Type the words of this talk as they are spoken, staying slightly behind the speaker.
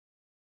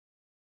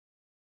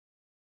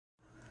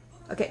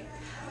Okay.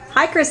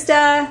 Hi,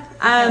 Christa.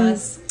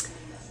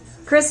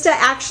 Christa,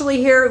 actually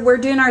here, we're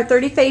doing our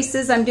 30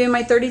 faces. I'm doing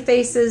my 30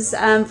 faces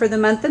for the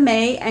month of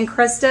May. And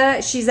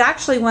Christa, she's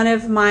actually one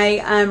of my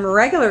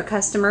regular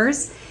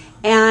customers.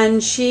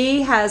 And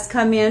she has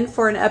come in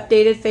for an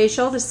updated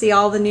facial to see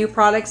all the new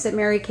products that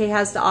Mary Kay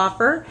has to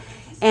offer.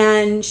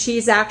 And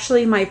she's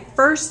actually my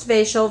first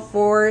facial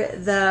for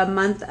the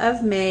month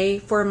of May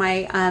for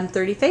my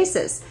 30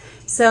 faces.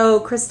 So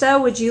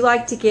Christa, would you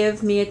like to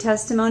give me a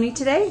testimony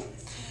today?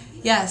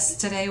 Yes,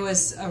 today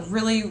was a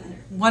really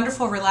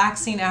wonderful,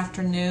 relaxing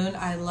afternoon.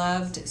 I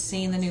loved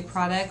seeing the new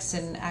products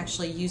and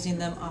actually using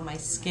them on my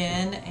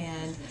skin,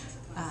 and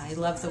I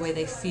love the way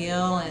they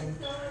feel. And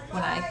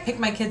when I pick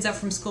my kids up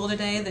from school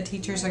today, the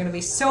teachers are going to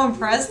be so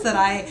impressed that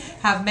I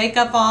have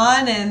makeup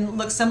on and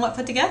look somewhat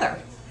put together.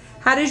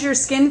 How does your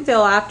skin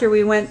feel after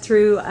we went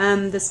through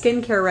the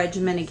skincare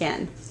regimen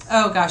again?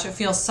 Oh gosh, it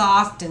feels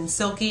soft and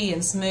silky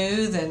and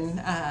smooth, and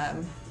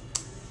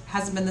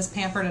hasn't been this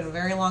pampered in a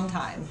very long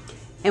time.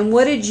 And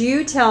what did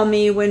you tell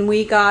me when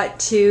we got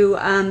to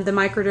the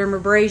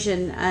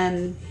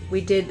microdermabrasion we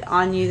did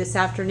on you this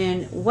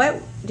afternoon?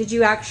 What did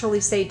you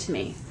actually say to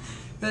me?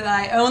 That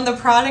I own the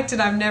product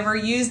and I've never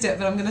used it,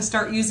 but I'm going to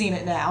start using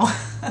it now.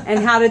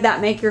 And how did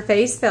that make your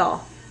face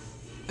feel?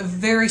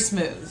 Very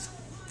smooth,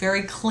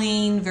 very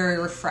clean, very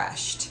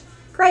refreshed.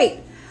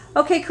 Great.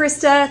 Okay,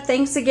 Christa,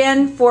 thanks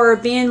again for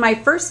being my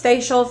first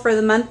facial for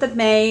the month of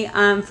May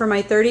for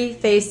my 30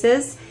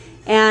 faces.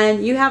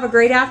 And you have a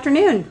great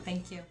afternoon.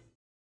 Thank you.